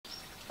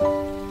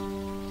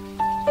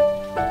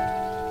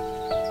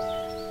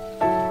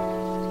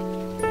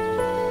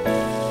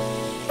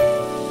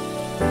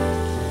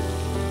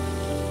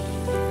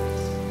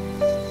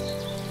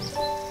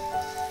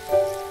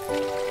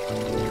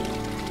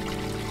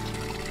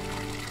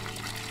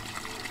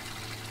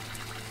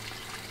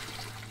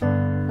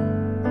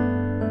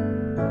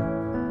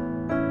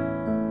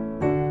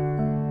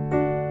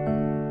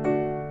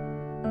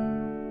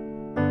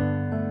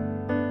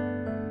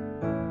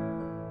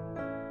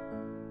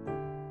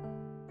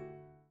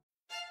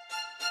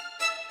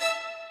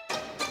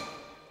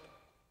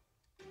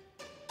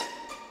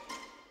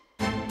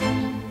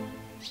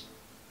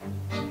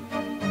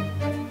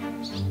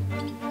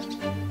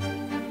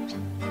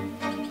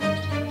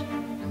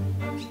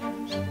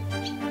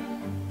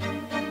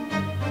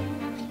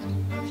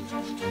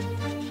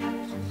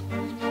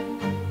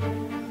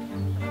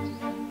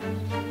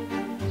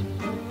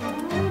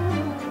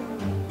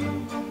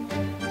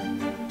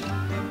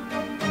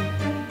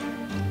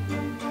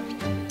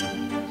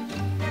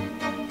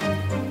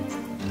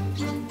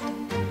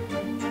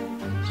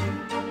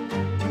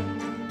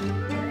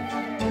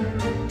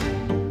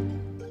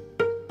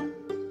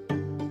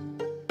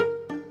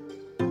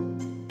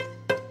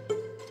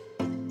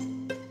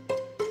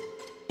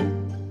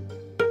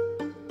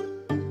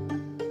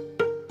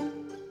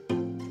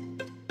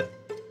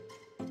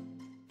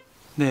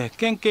네,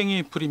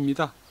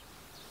 깽깽이풀입니다.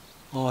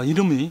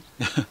 이름이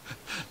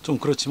좀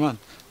그렇지만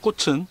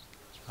꽃은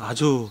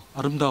아주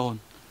아름다운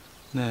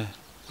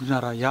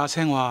우리나라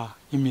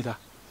야생화입니다.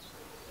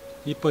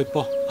 이뻐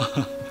이뻐.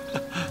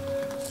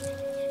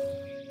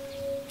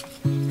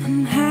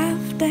 I'm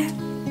half dead,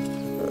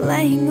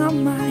 laying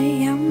on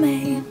my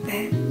unmade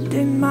bed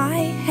in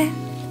my head,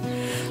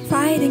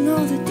 fighting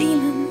all the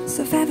demons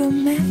I've ever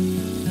met.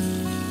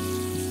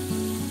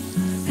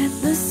 At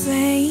the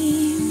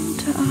same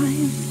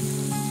time,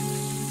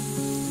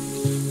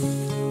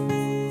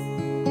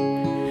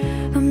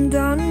 I'm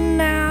done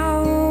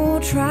now.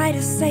 Try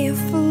to stay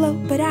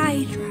afloat, but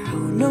I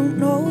drown. Don't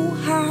know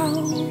how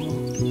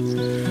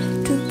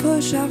to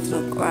push off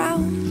the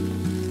ground.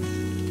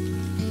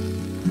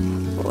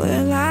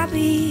 Will I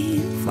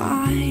be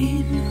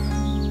fine?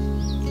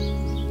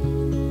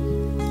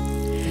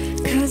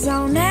 'Cause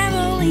I'll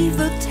never leave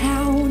the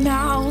town,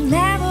 I'll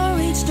never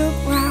reach the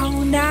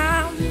ground.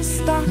 I'm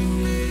stuck,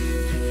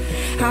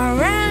 I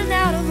ran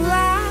out of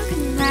luck,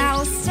 and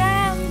now I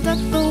stand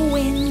at the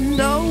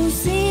window,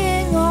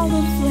 seeing all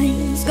the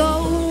flames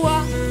go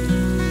up.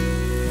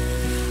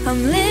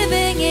 I'm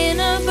living in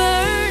a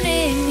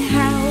burning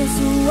house.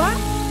 Whoa,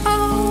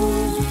 whoa,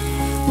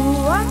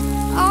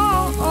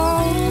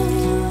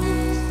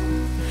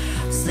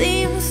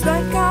 seems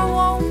like I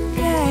won't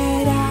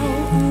get out.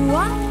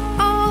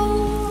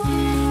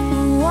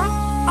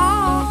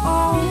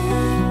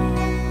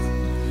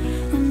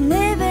 I'm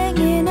living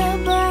in a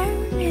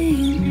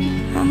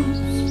burning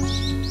house.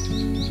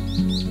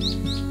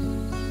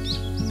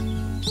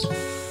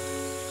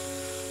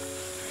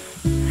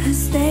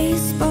 As they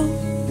spoke,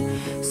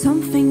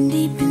 something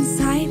deep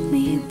inside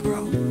me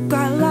broke.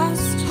 I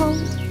lost hope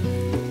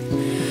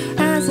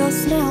as I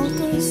smelled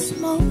the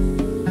smoke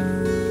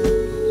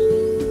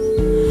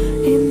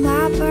in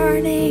my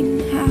burning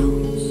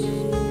house.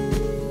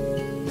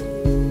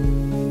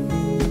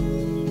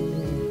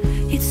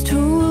 It's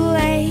too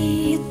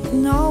late,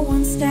 no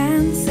one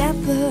stands at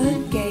the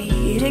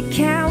gate. It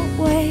can't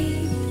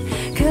wait,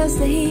 'cause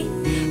the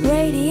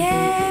radiates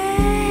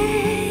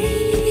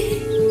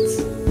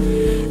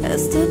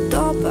as the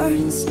door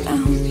burns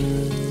down.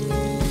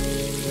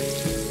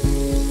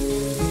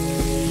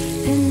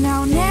 And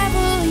I'll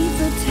never leave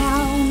the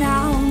town,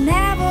 I'll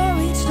never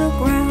reach the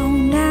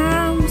ground.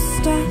 I'm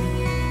stuck,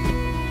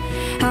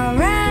 I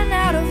ran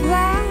out of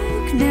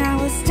luck,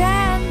 now I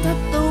stand at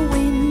the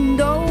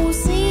window,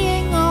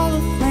 seeing all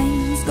the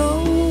flames go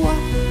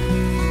up.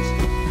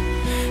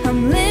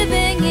 I'm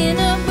living in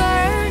a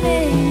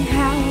burning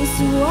house.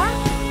 Whoa,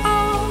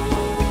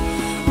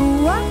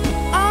 whoa,